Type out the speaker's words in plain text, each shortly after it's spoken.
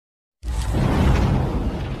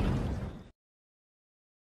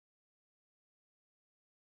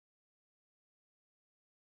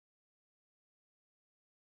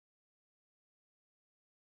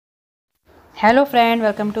Hello friend,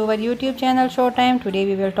 welcome to our YouTube channel ShowTime. Today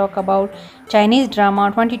we will talk about Chinese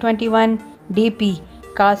drama 2021 DP,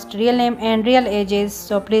 cast, real name and real ages.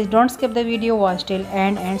 So please don't skip the video, watch till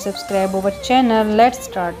end and subscribe our channel. Let's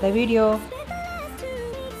start the video.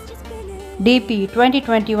 DP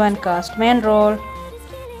 2021 cast, main role.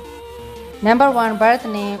 Number 1, birth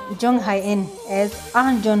name Jung Hae as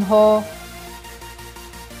Jun Ho.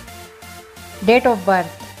 Date of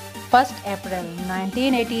birth 1st April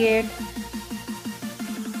 1988.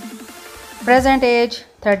 Present age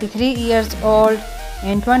 33 years old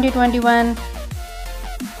in 2021.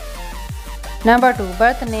 Number 2,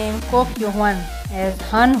 birth name Koo Kyo Hwan as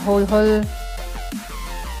Jun Ho.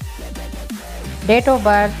 Date of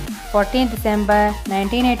birth 14 December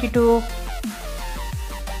 1982.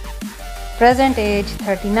 Present age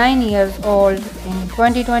 39 years old in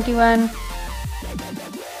 2021.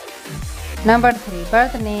 Number 3,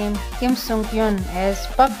 birth name Kim Kyun as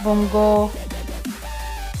Pak Bum Go.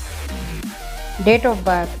 Date of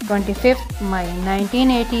birth 25th May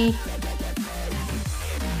 1980.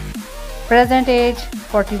 Present age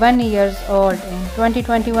 41 years old in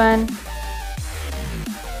 2021.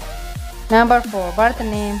 Number 4, birth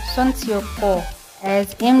name Seok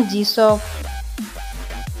as Seok.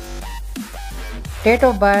 Date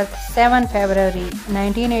of birth 7 February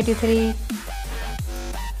 1983.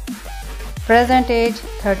 Present age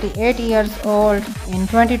 38 years old in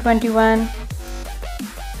 2021.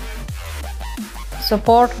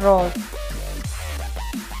 Support role.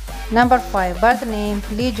 Number 5, birth name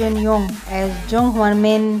Lee Jun Young as Jung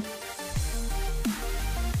Hae.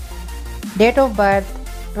 Date of birth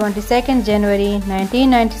 22nd January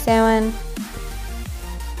 1997.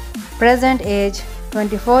 Present age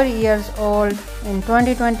 24 years old in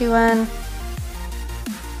 2021.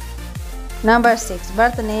 Number 6,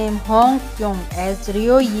 birth name Hong Kyung as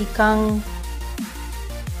Ryo Yi Kang.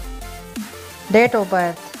 Date of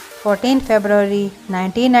birth 14 February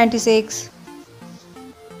 1996.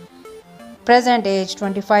 Present age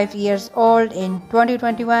 25 years old in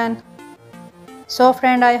 2021. So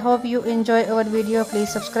friend, I hope you enjoy our video.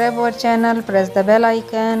 Please subscribe our channel, press the bell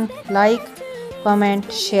icon, like,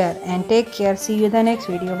 comment, share and take care. See you in the next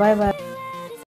video. Bye bye.